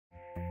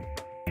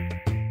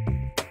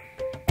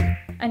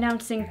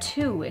Announcing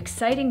 2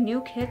 exciting new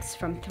kits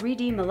from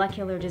 3D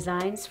Molecular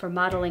Designs for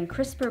modeling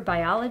CRISPR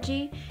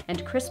biology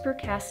and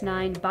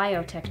CRISPR-Cas9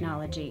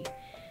 biotechnology.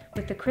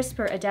 With the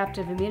CRISPR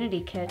Adaptive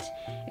Immunity Kit,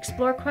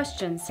 explore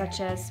questions such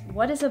as,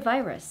 what is a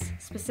virus,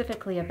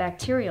 specifically a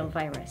bacterial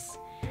virus?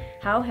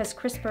 How has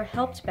CRISPR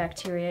helped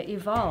bacteria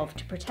evolve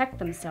to protect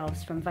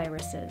themselves from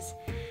viruses?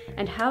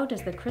 And how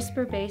does the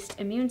CRISPR-based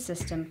immune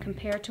system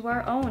compare to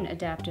our own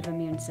adaptive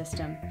immune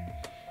system?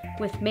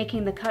 With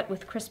Making the Cut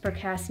with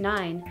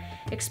CRISPR-Cas9,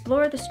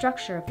 explore the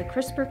structure of the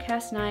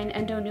CRISPR-Cas9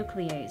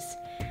 endonuclease,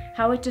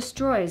 how it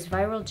destroys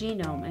viral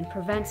genome and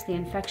prevents the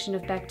infection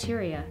of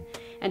bacteria,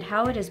 and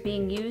how it is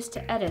being used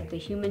to edit the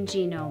human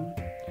genome.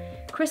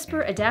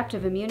 CRISPR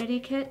Adaptive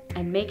Immunity Kit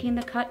and Making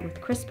the Cut with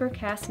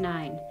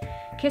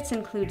CRISPR-Cas9. Kits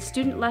include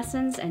student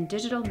lessons and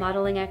digital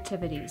modeling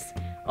activities,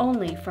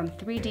 only from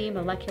 3D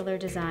Molecular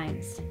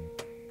Designs.